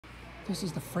This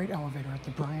is the freight elevator at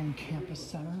the Bryan Campus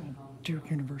Center at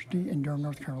Duke University in Durham,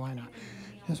 North Carolina.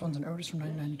 This one's an Otis from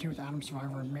 1992 with Atom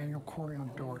Survivor and manual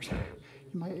Courion doors.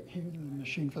 You might hear the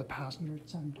machine for the passengers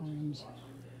sometimes.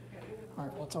 All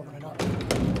right, let's open it up.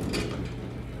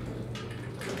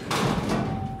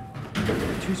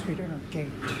 Two-speed inner gate.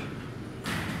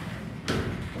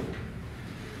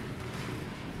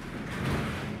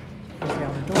 Here's the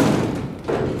outer door.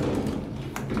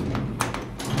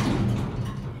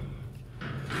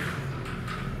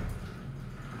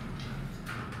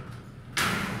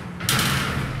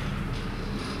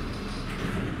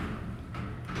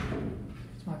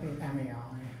 This might be an MEI,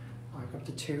 like up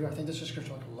to 2. I think this just goes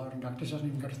to like a loading dock. This doesn't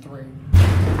even go to 3.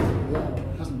 Whoa,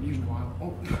 it hasn't been used in a while.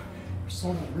 Oh, we're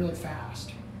slowing it really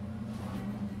fast.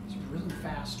 It's really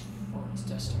fast for its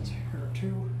distance. Here,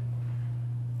 2.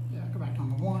 Yeah, go back down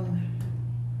to 1.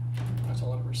 That's a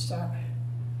let it reset.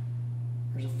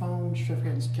 There's a phone,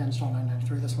 certificate installed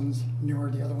 993. This one's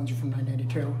newer, the other ones are from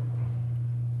 982.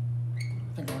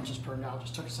 I think one's just burned out,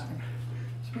 just took a second.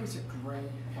 It's basic gray.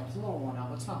 Yeah, it's a little worn out,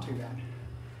 but it's not too bad.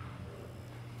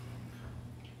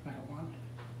 Back at 1.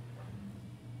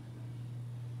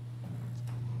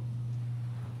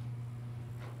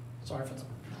 Sorry for the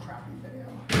crappy video.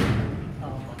 I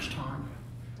don't have much time.